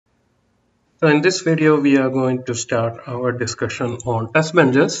So in this video, we are going to start our discussion on test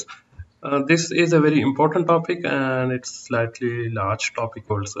benches. This is a very important topic and it's slightly large topic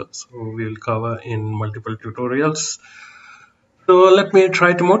also. So we will cover in multiple tutorials. So let me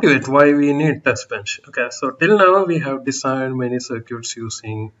try to motivate why we need test bench. Okay, so till now we have designed many circuits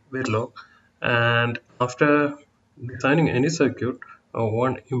using Verilog, and after designing any circuit,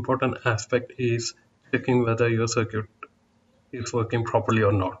 one important aspect is checking whether your circuit is working properly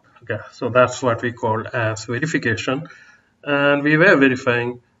or not. Okay, so that's what we call as verification, and we were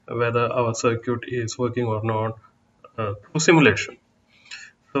verifying whether our circuit is working or not through simulation.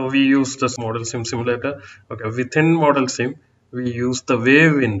 So we use this model sim simulator. Okay, within model sim we use the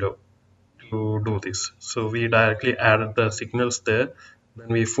wave window to do this. So we directly added the signals there, then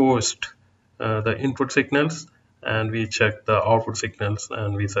we forced the input signals and we checked the output signals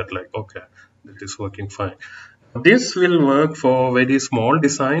and we said like, okay, this is working fine. This will work for very small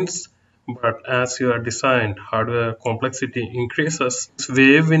designs, but as your design hardware complexity increases,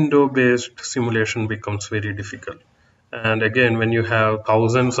 wave window based simulation becomes very difficult. And again, when you have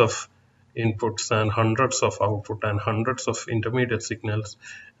thousands of inputs and hundreds of output and hundreds of intermediate signals,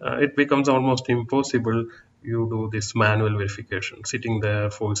 it becomes almost impossible. You do this manual verification, sitting there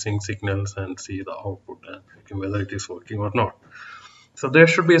forcing signals and see the output and checking whether it is working or not. So there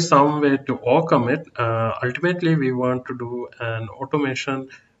should be some way to overcome it. Ultimately, we want to do an automation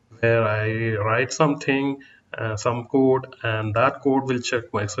where I write something, some code, and that code will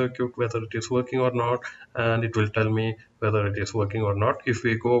check my circuit whether it is working or not, and it will tell me whether it is working or not. If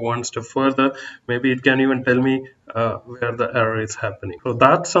we go one step further, maybe it can even tell me where the error is happening. So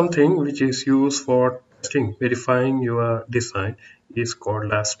that's something which is used for testing, verifying your design is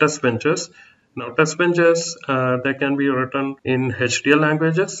called as test benches. Now, test benches, they can be written in HDL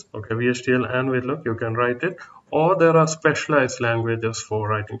languages, okay, VHDL and Verilog, you can write it, or there are specialized languages for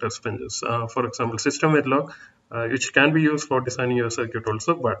writing test benches. For example, System Verilog, which can be used for designing your circuit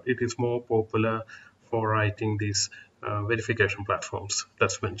also, but it is more popular for writing these verification platforms,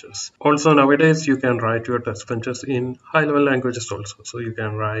 test benches. Also, nowadays, you can write your test benches in high-level languages also. So you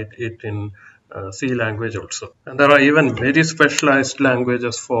can write it in C language also. And there are even very specialized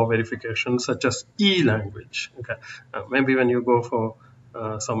languages for verification, such as E language. Okay, maybe when you go for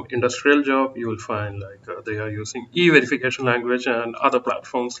some industrial job, you will find like they are using E verification language, and other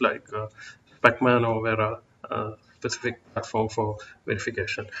platforms like Pacman or Vera, specific platform for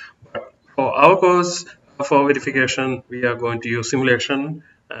verification. But for our course, for verification, we are going to use simulation,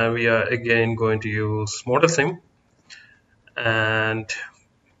 and we are again going to use model sim. And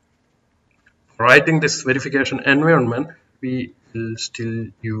writing this verification environment, we will still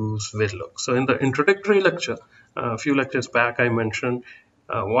use Verilog. So in the introductory lecture, a few lectures back, I mentioned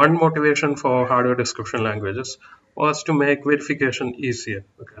one motivation for hardware description languages was to make verification easier.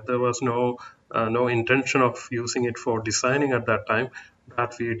 Okay, there was no intention of using it for designing at that time.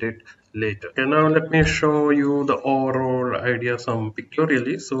 That we did later. Okay, now let me show you the overall idea some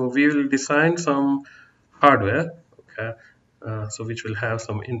pictorially. So we will design some hardware. Okay, so which will have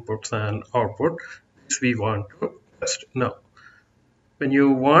some inputs and output which we want to test. Now, when you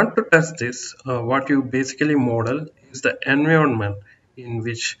want to test this, what you basically model is the environment in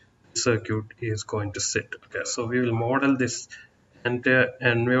which the circuit is going to sit. Okay, so we will model this entire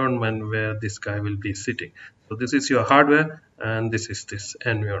environment where this guy will be sitting. So this is your hardware and this is this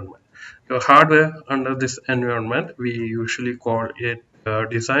environment. Your hardware under this environment, we usually call it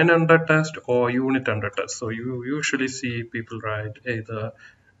design under test or unit under test. So you usually see people write either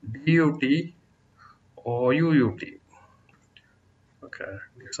DUT or UUT. Okay,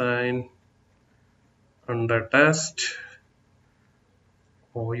 design under test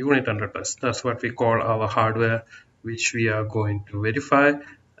or unit under test. That's what we call our hardware which we are going to verify,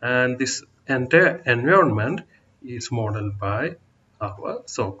 and this entire environment is modeled by our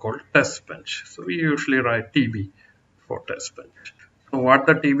so-called test bench. So we usually write TB for test bench. So what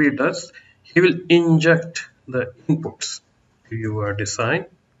the TB does, he will inject the inputs to your design.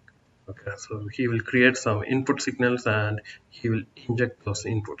 Okay, so he will create some input signals and he will inject those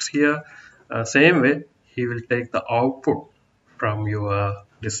inputs here. Same way, he will take the output from your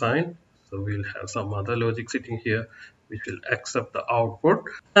design. So we'll have some other logic sitting here which will accept the output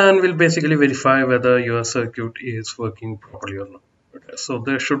and will basically verify whether your circuit is working properly or not. Okay, so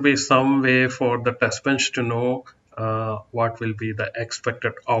there should be some way for the test bench to know what will be the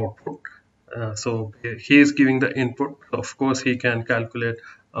expected output. So he is giving the input. Of course, he can calculate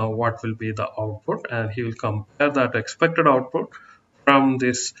what will be the output, and he will compare that expected output from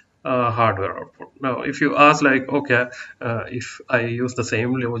this hardware output. Now, if you ask like, okay, if I use the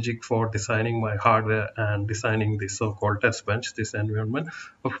same logic for designing my hardware and designing this so-called test bench, this environment,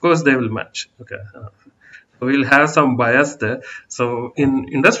 of course they will match. Okay, we'll have some bias there. So in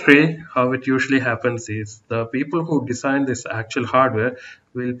industry, how it usually happens is the people who design this actual hardware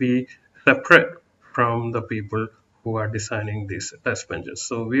will be separate from the people who are designing these test benches.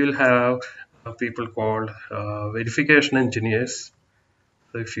 So we will have people called verification engineers.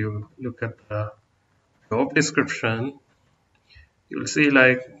 So if you look at the job description, you'll see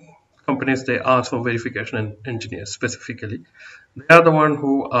like companies they ask for verification engineers specifically. They are the one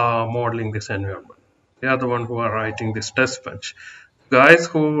who are modeling this environment. They are the one who are writing this test bench. Guys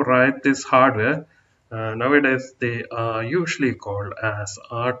who write this hardware nowadays they are usually called as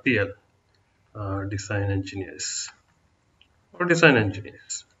RTL, design engineers or design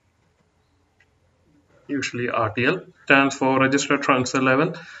engineers. Usually RTL stands for registered transfer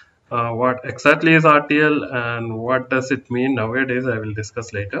level. What exactly is RTL and what does it mean nowadays, I will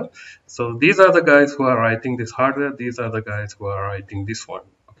discuss later. So these are the guys who are writing this hardware. These are the guys who are writing this one.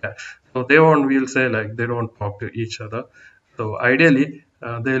 Okay. So they won't, we'll say like they don't talk to each other. So ideally,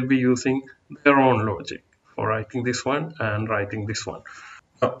 they'll be using their own logic for writing this one and writing this one.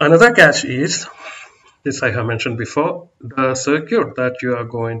 Another catch is this I have mentioned before. The circuit that you are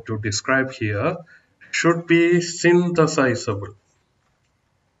going to describe here should be synthesizable.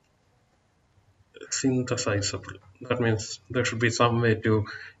 Synthesizable. That means there should be some way to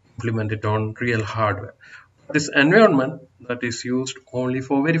implement it on real hardware. This environment that is used only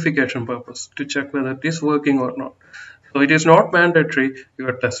for verification purpose to check whether it is working or not. So it is not mandatory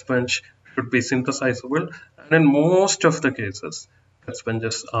your test bench should be synthesizable, and in most of the cases, test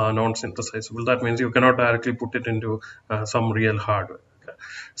benches are non-synthesizable. That means you cannot directly put it into some real hardware. Okay.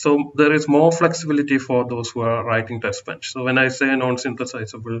 So there is more flexibility for those who are writing test bench. So when I say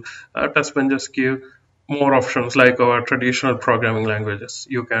non-synthesizable, test benches give more options like our traditional programming languages.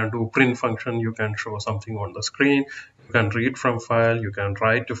 You can do print function, you can show something on the screen, you can read from file, you can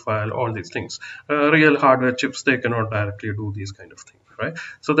write to file, all these things. Real hardware chips, they cannot directly do these kind of things, right?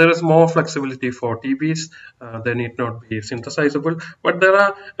 So there is more flexibility for TBs. They need not be synthesizable, but there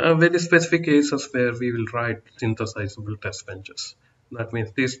are very specific cases where we will write synthesizable test benches. That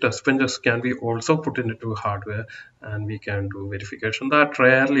means these test benches can be also put into hardware and we can do verification. That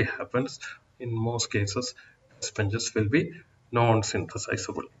rarely happens. In most cases, test benches will be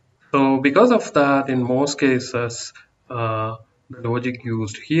non-synthesizable. So because of that, in most cases, the logic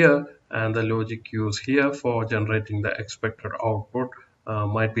used here and the logic used here for generating the expected output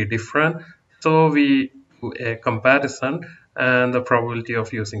might be different. So we do a comparison and the probability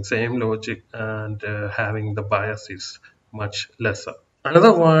of using same logic and having the bias is much lesser.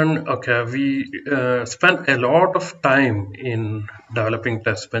 Another one, okay, we spend a lot of time in developing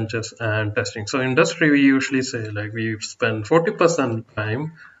test benches and testing. So industry, we usually say like we spend 40%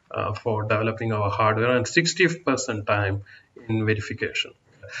 time for developing our hardware and 60% time in verification.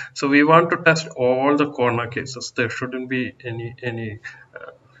 So we want to test all the corner cases. There shouldn't be any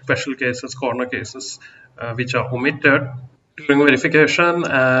special cases, corner cases, which are omitted during verification.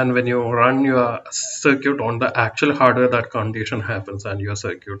 And when you run your circuit on the actual hardware, that condition happens and your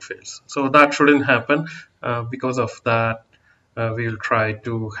circuit fails. So that shouldn't happen. Because of that, we will try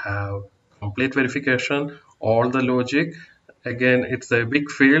to have complete verification, all the logic. Again, it's a big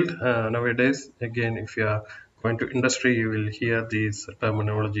field nowadays. Again, if you are going to industry, you will hear these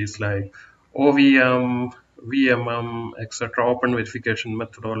terminologies like OVM, VMM, etc., open verification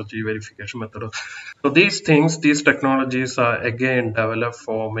methodology, verification methodology. So these things, these technologies are again developed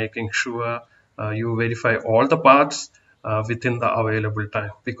for making sure you verify all the parts within the available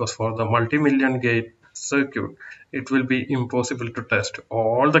time. Because for the multi-million gate circuit, it will be impossible to test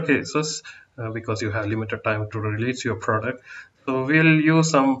all the cases because you have limited time to release your product. So we'll use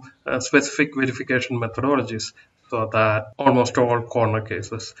some specific verification methodologies so that almost all corner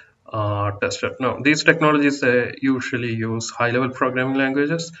cases are tested. Now, these technologies usually use high-level programming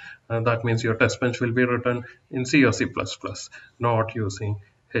languages. That means your test bench will be written in C or C++, not using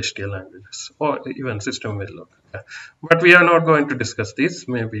HTML languages or even system Verilog. Okay. But we are not going to discuss this.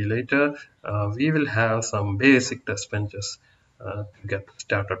 Maybe later we will have some basic test benches to get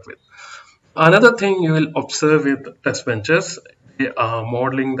started with. Another thing you will observe with test benches, they are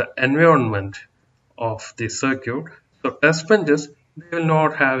modeling the environment of the circuit. So test benches, they will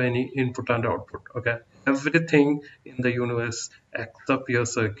not have any input and output. Okay, everything in the universe except your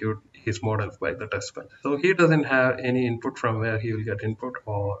circuit is modeled by the test bench. So he doesn't have any input from where he will get input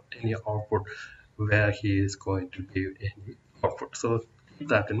or any output where he is going to give any output. So keep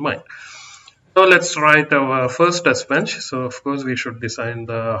that in mind. So let's write our first test bench. So of course we should design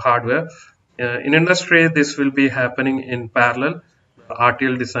the hardware. In industry, this will be happening in parallel. The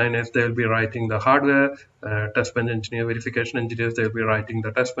RTL designers, they'll be writing the hardware. Test bench engineer, verification engineers, they'll be writing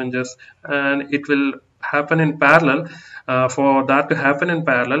the test benches, and it will happen in parallel. For that to happen in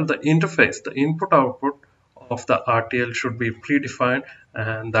parallel, the interface, the input output of the RTL should be predefined,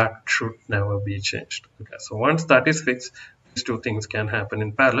 and that should never be changed. Okay, so once that is fixed, these two things can happen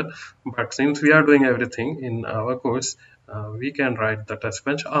in parallel. But since we are doing everything in our course, we can write the test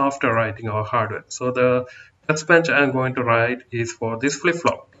bench after writing our hardware. So the test bench I'm going to write is for this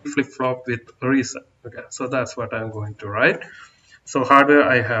flip-flop with reset. Okay, so that's what I'm going to write. So hardware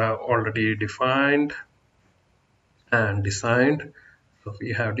I have already defined and designed. So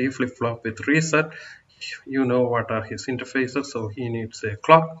we have D flip-flop with reset. You know what are his interfaces. So he needs a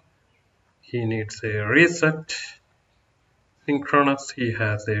clock, he needs a reset, synchronous, he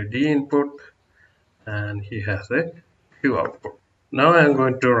has a D input, and he has a Q output. Now I'm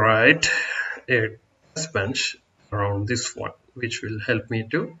going to write a test bench around this one, which will help me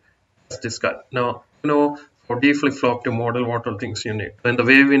to test this guy. Now, for D flip-flop to model, what all things you need. In the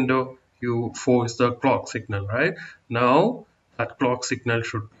wave window, you force the clock signal, right? Now, that clock signal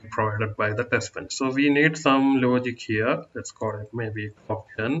should be provided by the test bench. So we need some logic here. Let's call it maybe clock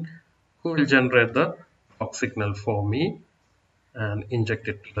 10, who will generate the clock signal for me and inject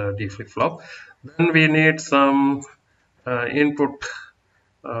it to the D flip-flop. Then we need some input,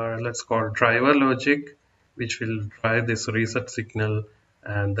 let's call driver logic, which will drive this reset signal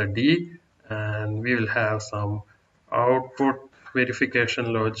and the D, and we will have some output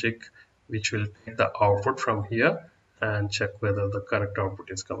verification logic, which will take the output from here and check whether the correct output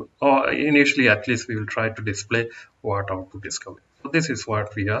is coming, or initially at least we will try to display what output is coming. So this is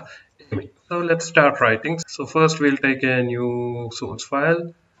what we are aiming. So let's start writing. So first we'll take a new source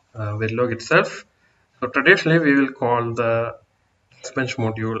file, Verilog itself. So traditionally we will call the Testbench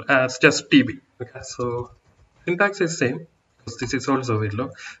module as just TB. Okay, so syntax is same because this is also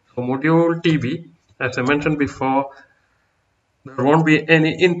Verilog. So module TB, as I mentioned before, there won't be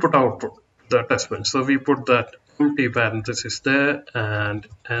any input output the test bench. So we put that empty parenthesis there and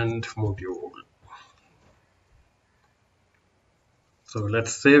end module. So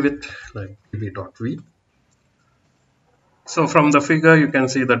let's save it like tb.v. So from the figure you can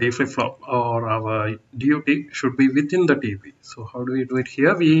see the D flip-flop or our DUT should be within the TB. So how do we do it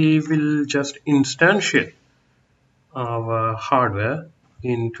here? We will just instantiate our hardware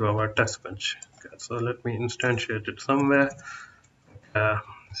into our test bench. Okay, so let me instantiate it somewhere.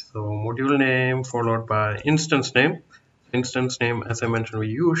 So module name followed by instance name. Instance name, as I mentioned, we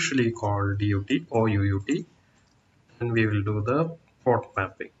usually call DUT or UUT, and we will do the port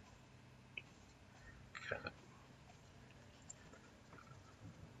mapping.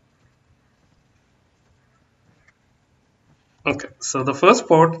 Okay, so the first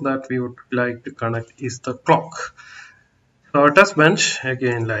port that we would like to connect is the clock. Our test bench,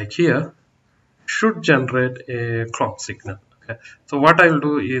 again like here, should generate a clock signal. Okay, so what I will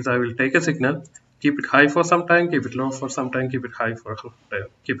do is I will take a signal, keep it high for some time, keep it low for some time, keep it high for some time,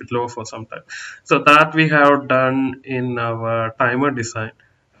 keep it low for some time. So that we have done in our timer design.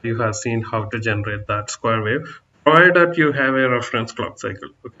 You have seen how to generate that square wave, provided you have a reference clock cycle.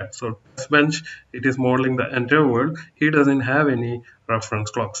 Okay, so this bench, it is modeling the entire world. He doesn't have any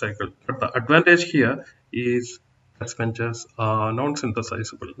reference clock cycle, but the advantage here is Testbenches are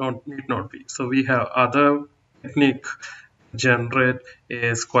non-synthesizable, need not be. So we have other technique generate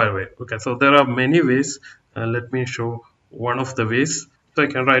a square wave. Okay, so there are many ways. Let me show one of the ways. So I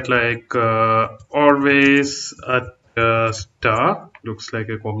can write like always at star, looks like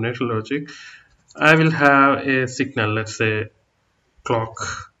a combination logic. I will have a signal, let's say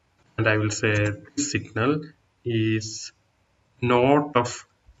clock, and I will say this signal is not of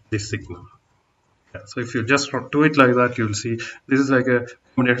this signal. Yeah, so if you just do it like that, you'll see this is like a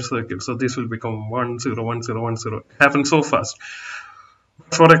combination circuit. So this will become 1 0 1 0 1 0. It happens so fast.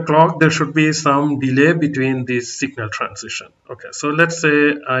 For a clock, there should be some delay between this signal transition. Okay, so let's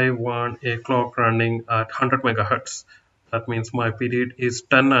say I want a clock running at 100 megahertz. That means my period is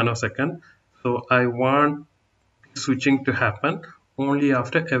 10 nanosecond. So I want switching to happen only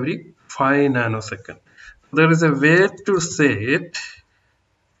after every 5 nanosecond. There is a way to say it.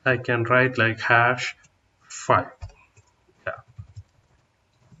 I can write like hash 5. Yeah.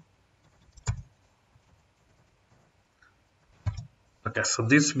 Okay, so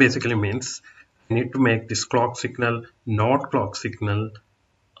this basically means I need to make this clock signal not clock signal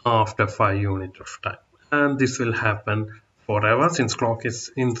after 5 units of time. And this will happen forever. Since clock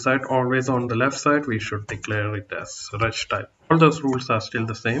is inside always on the left side, we should declare it as reg type. All those rules are still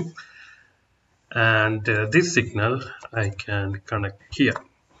the same. and this signal I can connect here.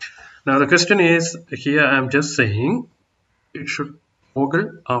 Now the question is, here I'm just saying it should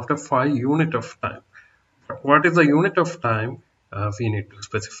toggle after 5 unit of time. What is the unit of time? We need to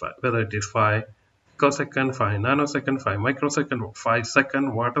specify whether it is 5 picosecond, 5 nanosecond, 5 microsecond, or 5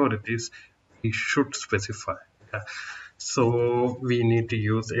 second, whatever it is, we should specify. Yeah. So we need to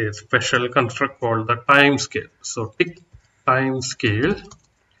use a special construct called the time scale. So tick time scale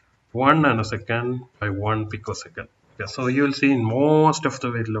 1 nanosecond by 1 picosecond. Yeah, so you will see in most of the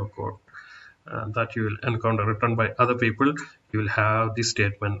Verilog code that you will encounter written by other people, you will have this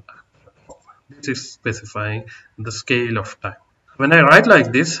statement. This is specifying the scale of time. When I write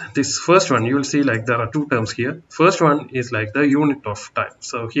like this first one, you will see like there are two terms here. First one is like the unit of time.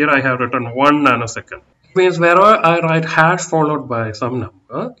 So here I have written 1 nanosecond. It means wherever I write hash followed by some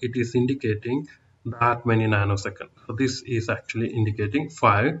number, it is indicating that many nanoseconds. So this is actually indicating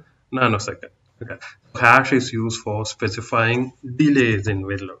 5 nanoseconds. Okay. Hash is used for specifying delays in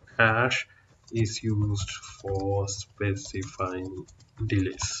Verilog. Hash is used for specifying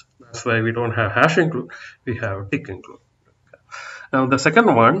delays. That's why we don't have hash include, we have tick include. Now the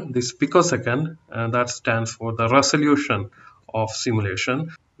second one, this picosecond, that stands for the resolution of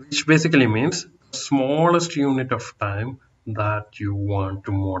simulation, which basically means the smallest unit of time that you want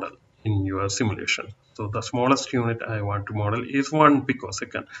to model in your simulation. So the smallest unit I want to model is 1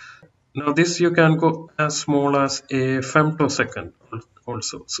 picosecond. Now this you can go as small as a femtosecond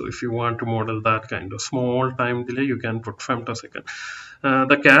also. So if you want to model that kind of small time delay, you can put femtosecond.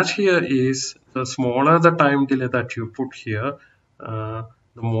 The catch here is the smaller the time delay that you put here, the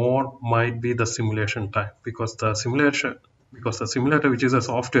more might be the simulation time, because the simulator, which is a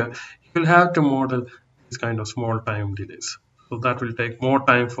software, you will have to model these kind of small time delays. So that will take more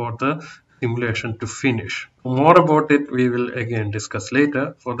time for the simulation to finish. More about it we will again discuss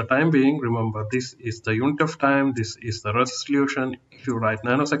later. For the time being, remember this is the unit of time, this is the resolution. If you write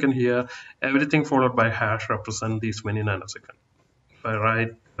nanosecond here, everything followed by hash represent these many nanoseconds. If I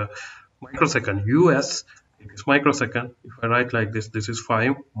write microsecond US, it is microsecond. If I write like this is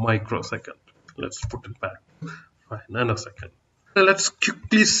 5 microsecond. Let's put it back, 5 nanosecond. So let's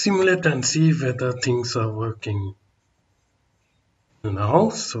quickly simulate and see whether things are working now.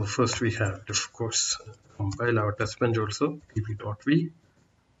 So first we have to, of course, compile our test bench also, tb.v.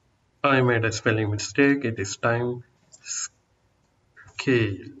 I made a spelling mistake. It is time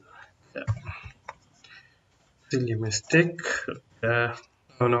scale. Yeah. Silly mistake.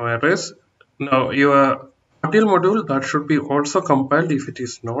 No errors. Now your RTL module, that should be also compiled if it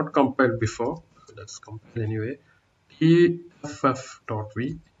is not compiled before. So let's compile anyway.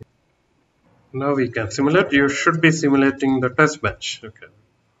 tff.v. Now we can simulate. You should be simulating the test bench. Okay.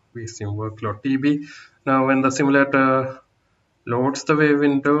 vsim workload tb. Now when the simulator loads the wave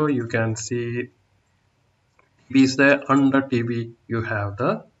window, you can see tb is there. Under tb you have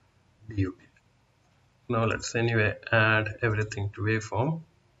the DUT. Now let's anyway add everything to waveform.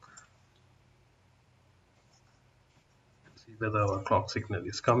 See whether our clock signal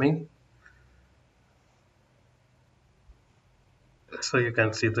is coming. So you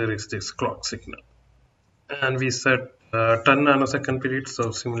can see there is this clock signal, and we set 10 nanosecond period.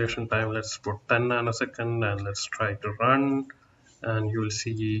 So simulation time, let's put 10 nanosecond and let's try to run, and you will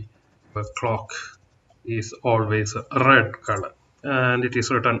see the clock is always a red color and it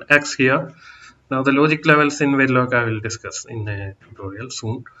is written X here. Now the logic levels in Verilog I will discuss in a tutorial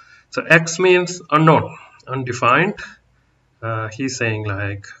soon. So X means unknown, undefined. He's saying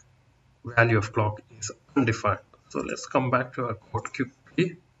like value of clock is undefined. So let's come back to our code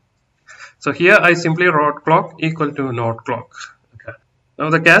quickly. So here I simply wrote clock equal to not clock. Okay. Now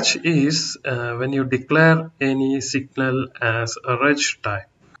the catch is when you declare any signal as a reg type,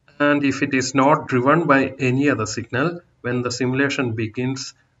 and if it is not driven by any other signal, when the simulation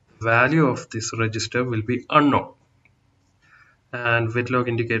begins, the value of this register will be unknown, and Verilog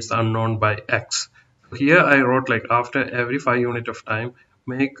indicates unknown by X. So here I wrote like after every 5 unit of time,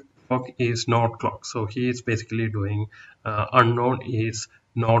 make clock is not clock. So he is basically doing unknown is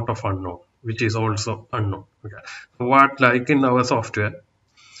not of unknown, which is also unknown. Okay. So what, like in our software,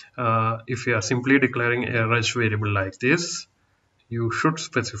 if you are simply declaring a reg variable like this, you should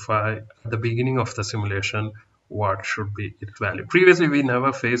specify at the beginning of the simulation what should be its value. Previously we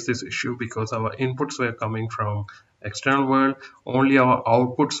never faced this issue because our inputs were coming from external world. Only our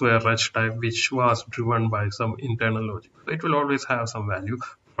outputs were reg type, which was driven by some internal logic. So it will always have some value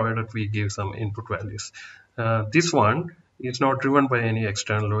provided we give some input values. This one is not driven by any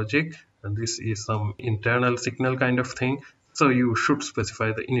external logic, and this is some internal signal kind of thing. So you should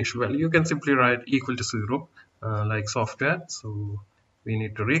specify the initial value. You can simply write equal to 0 like software. So we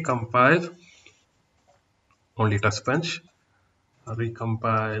need to recompile. only test bench.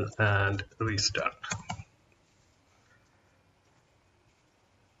 Recompile and restart.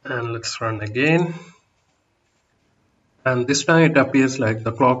 And let's run again. And this time it appears like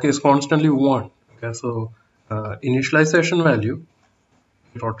the clock is constantly 1. Okay, so initialization value,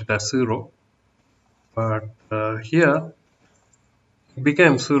 we wrote it as 0, but here it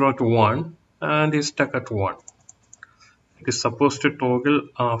became 0 to 1 and is stuck at 1. It is supposed to toggle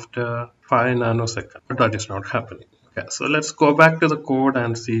after 5 nanoseconds, but that is not happening. Okay, so let's go back to the code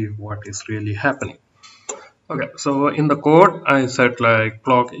and see what is really happening. Okay, so in the code I set like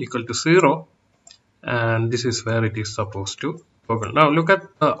clock equal to 0, and this is where it is supposed to toggle. Now look at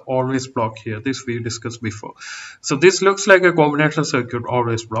the always block here. This we discussed before. So this looks like a combinational circuit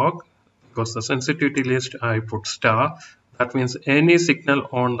always block, because the sensitivity list I put star. That means any signal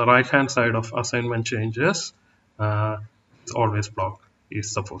on the right hand side of assignment changes, this always block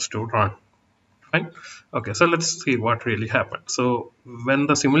is supposed to run. Fine. Okay, so let's see what really happened. So when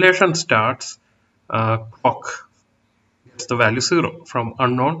the simulation starts, clock gets the value 0. From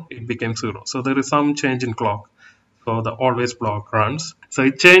unknown it became 0, so there is some change in clock, so the always block runs. So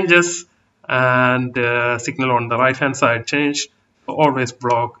it changes, and signal on the right hand side changed, so always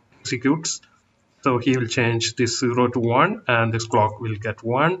block executes. So he will change this 0 to 1, and this clock will get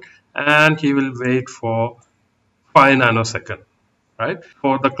 1, and he will wait for 5 nanosecond, right?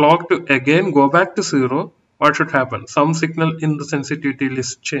 For the clock to again go back to 0, what should happen? Some signal in the sensitivity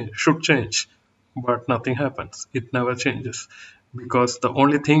list should change, but nothing happens. It never changes, because the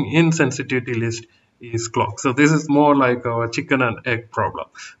only thing in sensitivity list is clock. So this is more like a chicken and egg problem.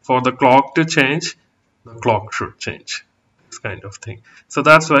 For the clock to change, the clock should change, this kind of thing. So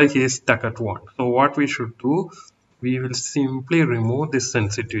that's why he is stuck at 1. So what we should do, we will simply remove this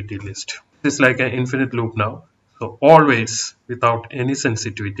sensitivity list. This is like an infinite loop now. So always without any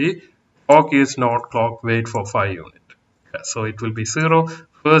sensitivity, clock is not clock, wait for 5 unit. Yeah, so it will be 0.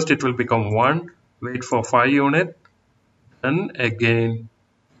 First it will become 1, wait for 5 unit, then again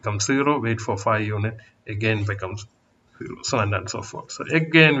becomes 0, wait for 5 unit, again becomes 0, so on and so forth. So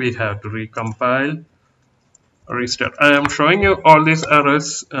again we have to recompile, restart. I am showing you all these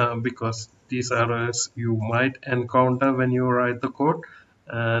errors because these errors you might encounter when you write the code.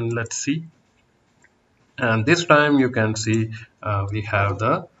 And let's see. And this time you can see we have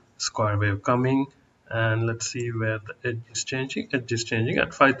the square wave coming, and let's see where the edge is changing. Edge is changing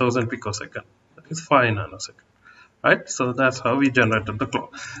at 5000 picosecond, that is 5 nanosecond, right? So that's how we generated the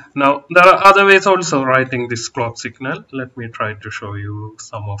clock. Now there are other ways also writing this clock signal. Let me try to show you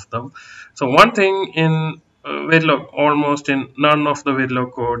some of them. So one thing in Verilog, almost in none of the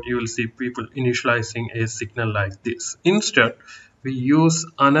Verilog code you will see people initializing a signal like this. Instead we use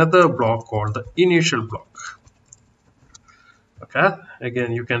another block called the initial block. Okay,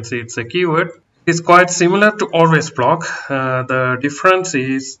 again you can see it's a keyword. It's quite similar to always block. The difference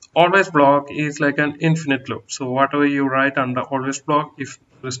is always block is like an infinite loop. So whatever you write under always block, if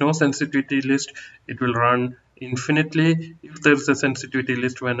there is no sensitivity list, it will run infinitely. If there is a sensitivity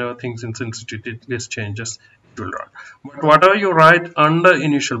list, whenever things in sensitivity list changes, it will run. But whatever you write under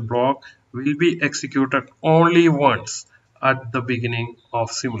initial block will be executed only once at the beginning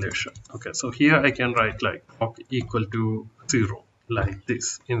of simulation. Okay, so here I can write like clock equal to 0 like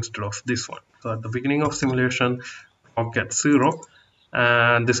this instead of this one. So at the beginning of simulation, clock gets 0,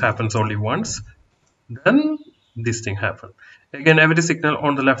 and this happens only once. Then this thing happens. Again, every signal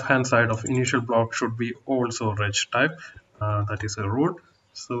on the left hand side of initial block should be also reg type. That is a rule.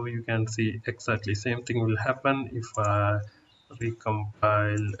 So you can see exactly same thing will happen if I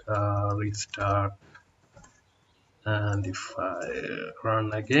recompile, restart, and if I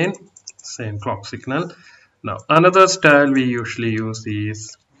run again, same clock signal. Now another style we usually use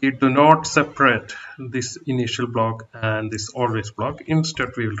is we do not separate this initial block and this always block. Instead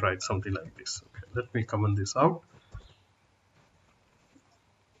we will write something like this. Okay, let me comment this out.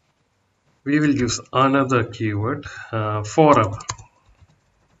 We will use another keyword, forever.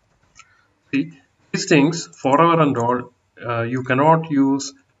 See, these things forever and all you cannot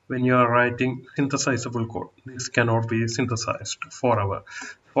use when you are writing synthesizable code. This cannot be synthesized.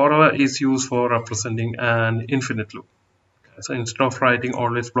 Forever is used for representing an infinite loop. So instead of writing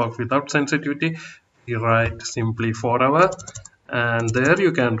always block without sensitivity, we write simply forever, and there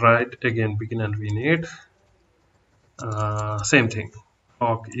you can write again begin and we need same thing.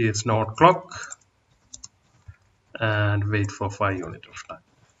 Clock is not clock, and wait for 5 units of time.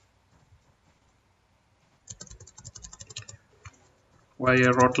 Why I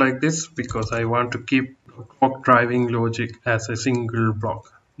wrote like this? Because I want to keep clock driving logic as a single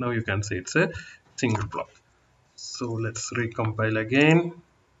block. Now you can see it's a single block. So let's recompile again.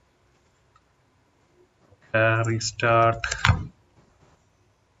 Restart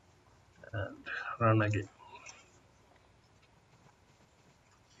and run again.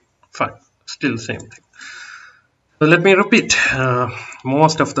 Fine, still same thing. So let me repeat.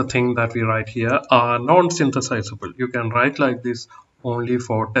 Most of the things that we write here are non-synthesizable. You can write like this only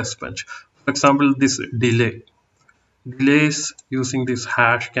for test bench. For example, this delay. Delays using this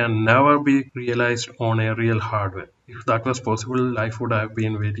hash can never be realized on a real hardware. If that was possible, life would have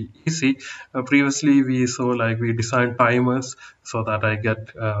been very easy. Previously, we saw like we designed timers so that I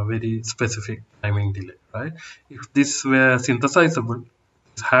get a very specific timing delay, right? If this were synthesizable,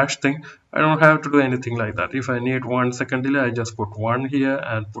 this hash thing, I don't have to do anything like that. If I need 1 second delay, I just put one here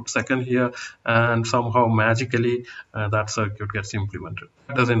and put second here, and somehow magically that circuit gets implemented.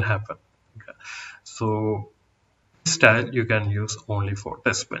 That doesn't happen. Okay. So style you can use only for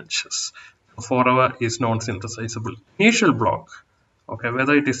test benches. Forever is non-synthesizable. Initial block, okay,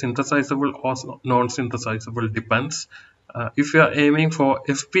 whether it is synthesizable or non-synthesizable depends. If you are aiming for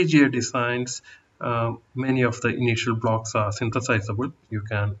FPGA designs, many of the initial blocks are synthesizable. You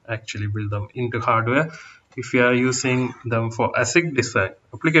can actually build them into hardware. If you are using them for ASIC design,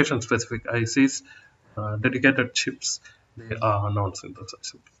 application-specific ICs, dedicated chips, they are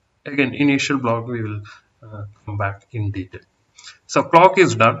non-synthesizable. Again, initial block we will come back in detail. So clock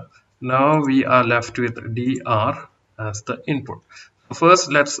is done. Now we are left with DR as the input. So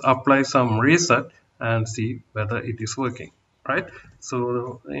first let's apply some reset and see whether it is working, right?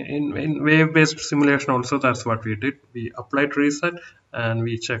 So in wave-based simulation also that's what we did. We applied reset and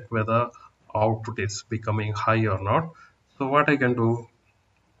we check whether output is becoming high or not. So what I can do,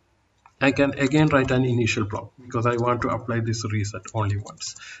 I can again write an initial block because I want to apply this reset only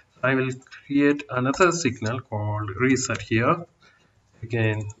once. I will create another signal called reset here.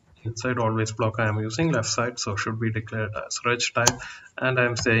 Again, inside always block I am using left side, so should be declared as reg type, and I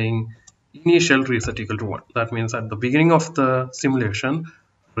am saying initial reset equal to 1. That means at the beginning of the simulation,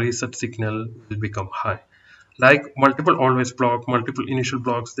 reset signal will become high. Like multiple always block, multiple initial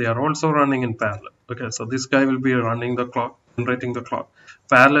blocks, they are also running in parallel. Okay, so this guy will be running the clock, generating the clock.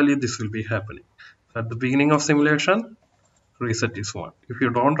 Parallelly, this will be happening. At the beginning of simulation, reset is 1. If you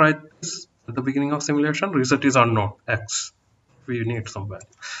don't write this at the beginning of simulation, reset is unknown, X. We need some value.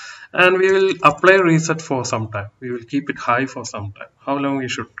 And we will apply reset for some time. We will keep it high for some time. How long we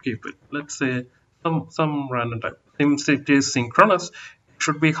should keep it? Let's say some random time. Since it is synchronous, it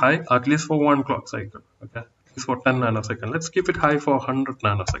should be high at least for 1 clock cycle. Okay, at least for 10 nanoseconds. Let's keep it high for 100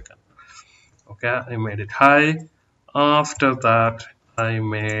 nanoseconds. Okay, I made it high. After that, I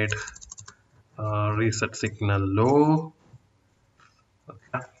made reset signal low.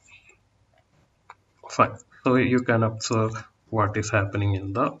 Okay, fine. So you can observe what is happening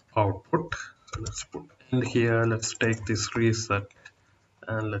in the output. So let's put in here. Let's take this reset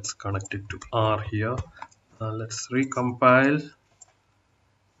and let's connect it to R here. Let's recompile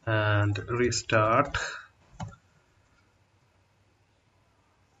and restart.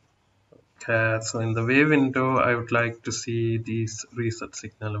 Okay, so in the wave window, I would like to see this reset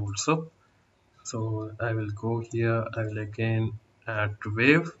signal also. So I will go here. I will again add to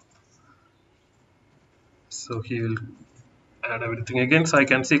wave. So he will add everything again, so I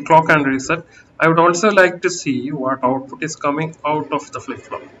can see clock and reset. I would also like to see what output is coming out of the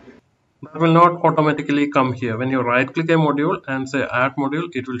flip-flop. That will not automatically come here. When you right click a module and say add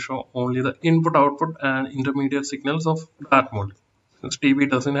module, it will show only the input, output and intermediate signals of that module. Since TB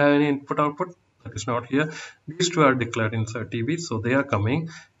doesn't have any input output, that is not here. These two are declared inside TB, so they are coming.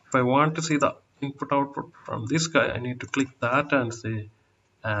 If I want to see the input output from this guy, I need to click that and say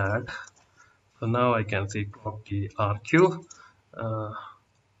add. So now I can see clock T RQ.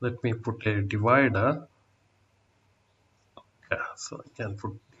 Let me put a divider. Yeah, so I can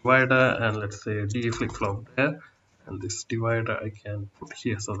put divider and let's say D flip-flop there, and this divider I can put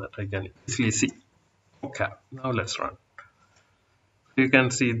here so that I can easily see. Okay, now let's run. You can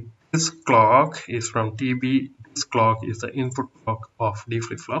see this clock is from TB. This clock is the input clock of D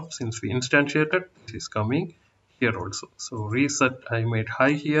flip-flop. Since we instantiated, this is coming here also. So reset I made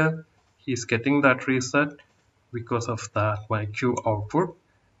high here. He's getting that reset. Because of that, my Q output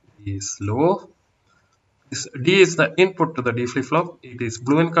is low. This D is the input to the D flip-flop. It is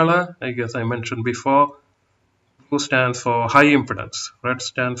blue in color. I guess I mentioned before. Blue stands for high impedance. Red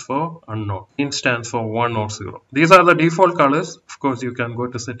stands for unknown. Green stands for 1 or 0. These are the default colors. Of course, you can go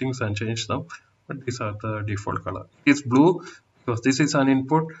to settings and change them. But these are the default color. It is blue because this is an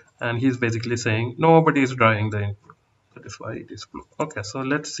input. And he's basically saying nobody is drawing the input. That is why it is blue. Okay, so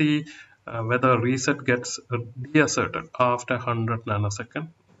let's see whether reset gets deasserted after 100 nanosecond.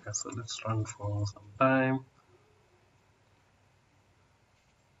 Okay, so let's run for some time.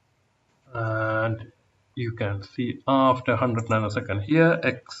 And you can see after 100 nanosecond here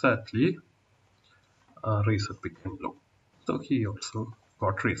exactly reset became low. So he also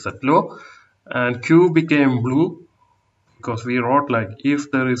got reset low, and Q became blue because we wrote like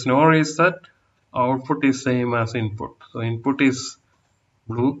if there is no reset, output is same as input. So input is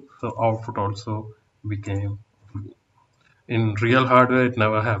blue, so output also became blue. In real hardware, it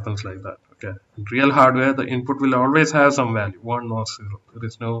never happens like that. Okay, in real hardware, the input will always have some value, 1 or 0. There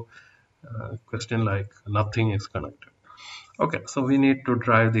is no question like nothing is connected. Okay, so we need to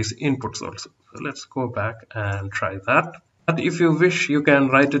drive these inputs also. So let's go back and try that. But if you wish, you can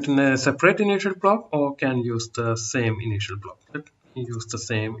write it in a separate initial block or can use the same initial block. Let me use the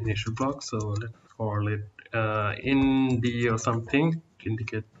same initial block. So let's call it in D or something to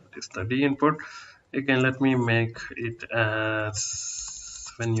indicate that is the D input. Again, let me make it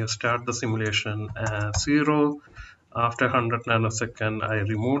as when you start the simulation as 0. After 100 nanosecond, I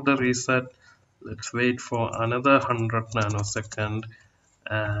remove the reset. Let's wait for another 100 nanosecond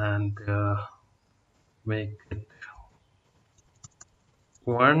and make it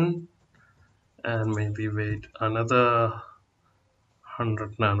 1, and maybe wait another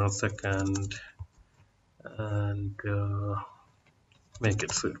 100 nanosecond and make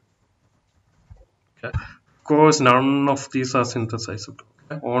it 0. Okay. Of course, none of these are synthesizable.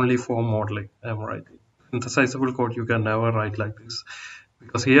 Okay. Only for modeling I'm writing. Synthesizable code you can never write like this,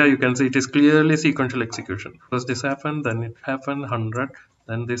 because here you can see it is clearly sequential execution. First this happened, then it happened 100,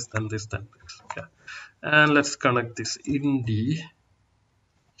 then this, then this, then this. Okay. And let's connect this in D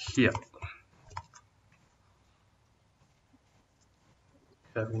here.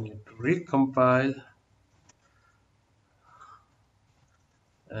 Okay, we need to recompile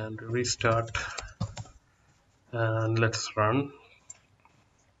and restart, and let's run.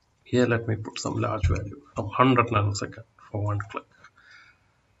 Here let me put some large value, some 100 nanosecond for one click.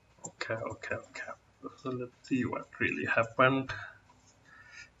 Okay. So let's see what really happened.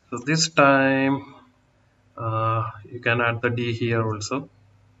 So this time you can add the D here also,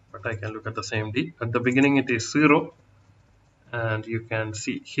 but I can look at the same D. At the beginning it is 0, and you can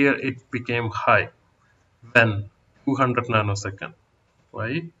see here it became high when 200 nanosecond.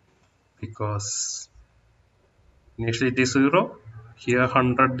 Why? Because initially it is 0, here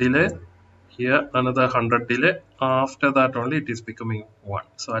 100 delay, here another 100 delay. After that only it is becoming 1.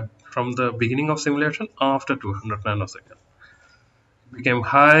 So from the beginning of simulation, after 200 nanosecond, it became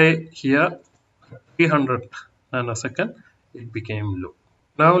high. Here 300 nanosecond, it became low.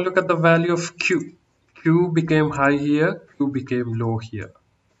 Now look at the value of Q. Q became high here, Q became low here.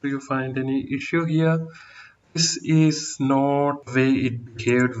 Do you find any issue here? This is not the way it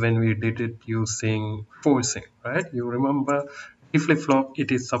behaved when we did it using forcing, right? You remember D flip-flop,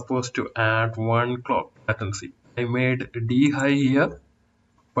 it is supposed to add one clock latency. I made D high here,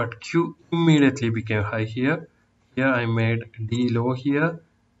 but Q immediately became high here. Here I made D low here.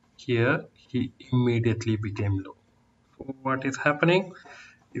 Here he immediately became low. So what is happening?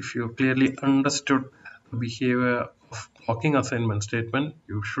 If you clearly understood the behavior of blocking assignment statement,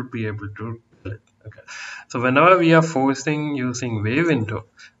 you should be able to tell it. Okay. So whenever we are forcing using wave window,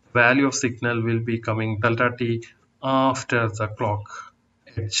 value of signal will be coming delta t after the clock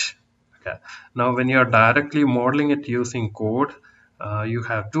edge. Okay. Now when you are directly modeling it using code, you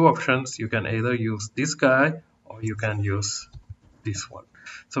have two options. You can either use this guy or you can use this one.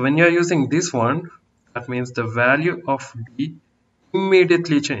 So when you are using this one, that means the value of d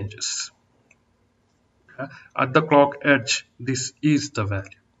immediately changes. Okay. At the clock edge, this is the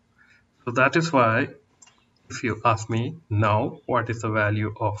value. So that is why if you ask me now what is the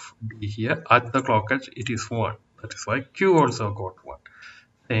value of d here at the clock edge, it is 1. That is why q also got 1.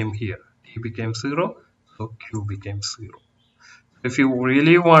 Same here, d became 0, so q became 0. If you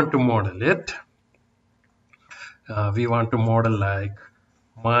really want to model it, we want to model like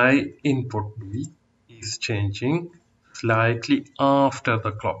my input d is changing slightly after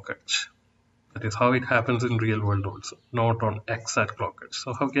the clock edge. That is how it happens in real world also, not on exact clock edge.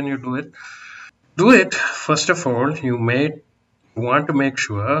 So how can you do it? First of all, you want to make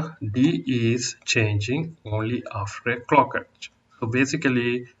sure D is changing only after a clock edge. So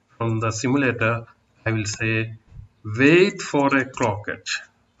basically from the simulator, I will say wait for a clock edge.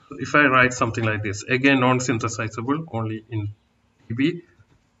 So if I write something like this, again non-synthesizable, only in dB.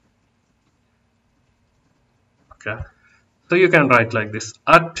 Okay. So you can write like this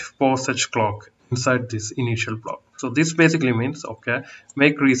at posage clock inside this initial block. So this basically means, okay,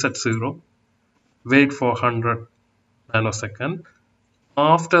 make reset 0, wait for 100 nanosecond.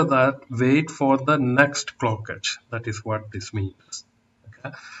 After that, wait for the next clock edge. That is what this means.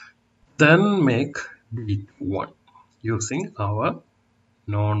 Okay. Then make D1 using our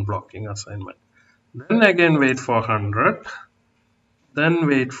non-blocking assignment. Then again wait for 100. Then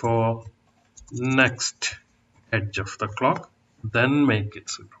wait for next edge of the clock. Then make it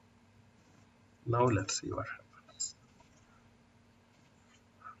 0. Now let's see what happens.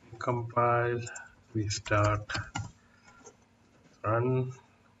 Compile, restart, run.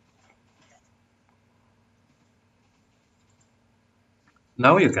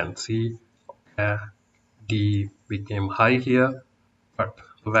 Now you can see D became high here, but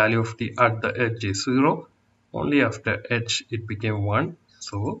the value of D at the edge is 0. Only after edge it became 1,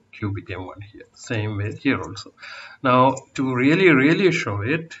 so Q became 1 here. Same way here also. Now to really show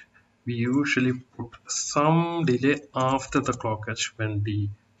it, we usually put some delay after the clock edge when D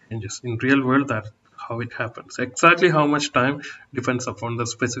changes. In real world, that's how it happens. Exactly how much time depends upon the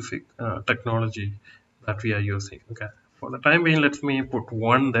specific technology that we are using. Okay. For the time being, let me put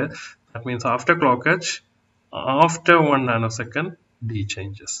 1 there. That means after clock edge, after 1 nanosecond, D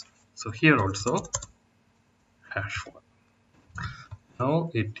changes. So here also hash 1.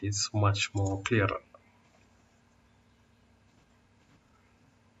 Now it is much more clearer.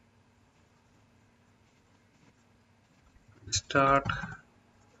 Start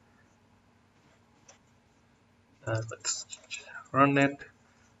and let's run it.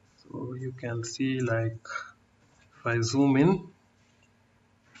 So you can see, like, if I zoom in,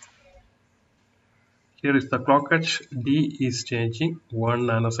 here is the clock edge. D is changing 1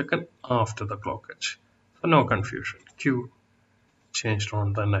 nanosecond after the clock edge. So no confusion. Q changed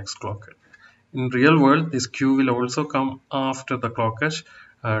on the next clock edge. In real world, this Q will also come after the clock edge,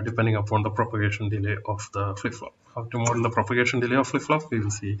 depending upon the propagation delay of the flip-flop. How to model the propagation delay of flip-flop, we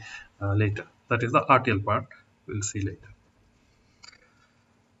will see later. That is the RTL part, we'll see later.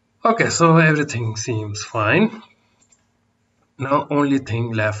 Okay, so everything seems fine. Now only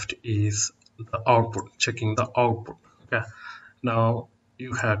thing left is the output, checking the output. Okay, now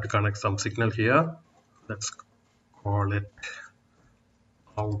you have to connect some signal here. Let's call it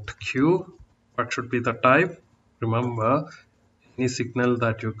out Q. What should be the type? Remember, any signal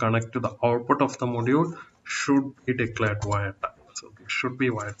that you connect to the output of the module should be declared wire type. So it should be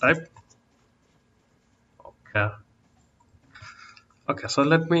wire type. Okay. Okay, so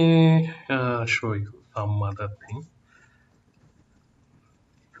let me show you some other thing.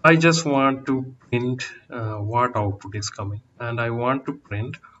 I just want to print what output is coming, and I want to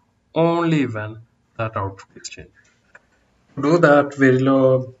print only when that output is changing. To do that,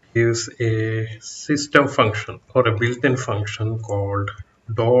 Verilog gives a system function or a built-in function called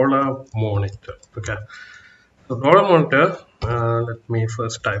 $monitor. Okay, so $monitor, let me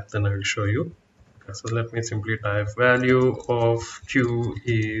first type, then I will show you. Okay, so let me simply type value of Q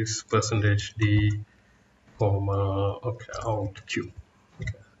is percentage %d, comma, okay, out Q.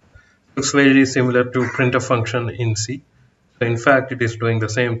 Okay. Looks very similar to printf function in C. So in fact, it is doing the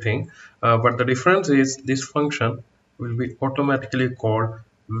same thing, but the difference is this function will be automatically called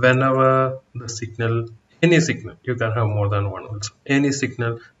whenever the signal, any signal, you can have more than one also, any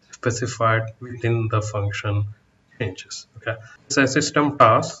signal specified within the function changes. Okay, it's a system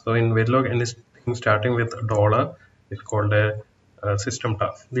task. So in Verilog, anything starting with dollar is called a system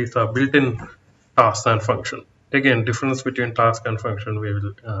task. These are built-in tasks and function. Again, difference between task and function we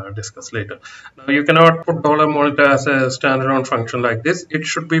will discuss later. Now you cannot put $monitor as a standalone function like this. It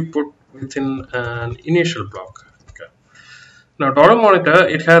should be put within an initial block. Okay. Now $monitor,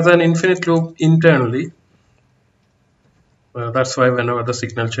 it has an infinite loop internally. That's why whenever the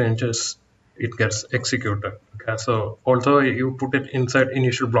signal changes, it gets executed. Okay, so although you put it inside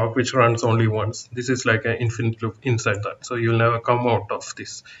initial block which runs only once, this is like an infinite loop inside that, so you'll never come out of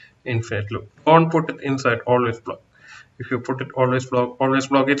this infinite loop. Don't put it inside always block. If you put it always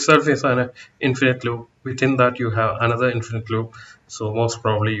block itself is an infinite loop. Within that you have another infinite loop, so most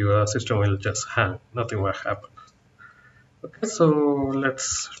probably your system will just hang, nothing will happen. Okay, so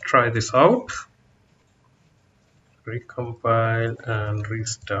let's try this out. Recompile and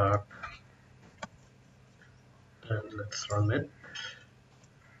restart, and let's run it,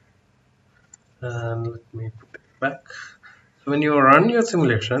 and let me put it back. So when you run your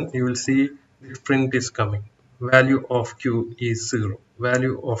simulation, you will see the print is coming. Value of Q is 0,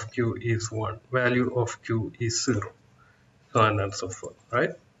 value of Q is 1, value of Q is 0, so on and so forth,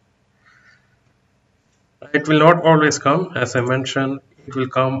 right? It will not always come, as I mentioned, it will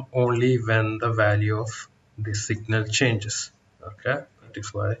come only when the value of the signal changes. Okay, that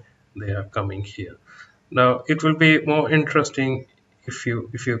is why they are coming here. Now it will be more interesting if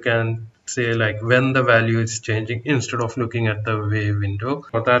you can say like when the value is changing instead of looking at the wave window.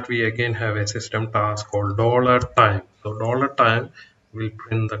 For that we again have a system task called $time. So $time will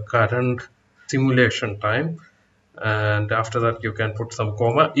print the current simulation time, and after that you can put some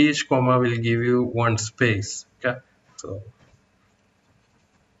comma. Each comma will give you one space. Okay, so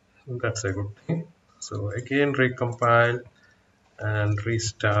that's a good thing. So again recompile and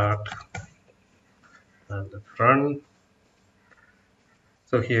restart and run.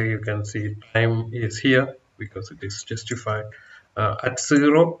 So here you can see time is here because it is justified. At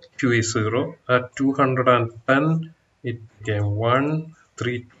 0, Q is 0. At 210, it became 1.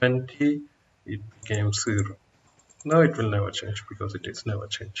 320, it became 0. Now it will never change because it is never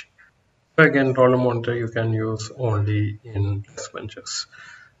changing. So again, roller monitor you can use only in test benches.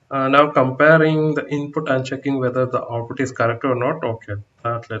 Now comparing the input and checking whether the output is correct or not. Okay,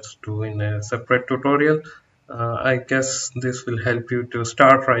 that let's do in a separate tutorial. I guess this will help you to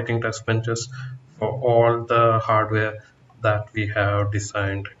start writing test benches for all the hardware that we have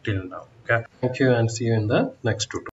designed till now. Okay, thank you and see you in the next tutorial.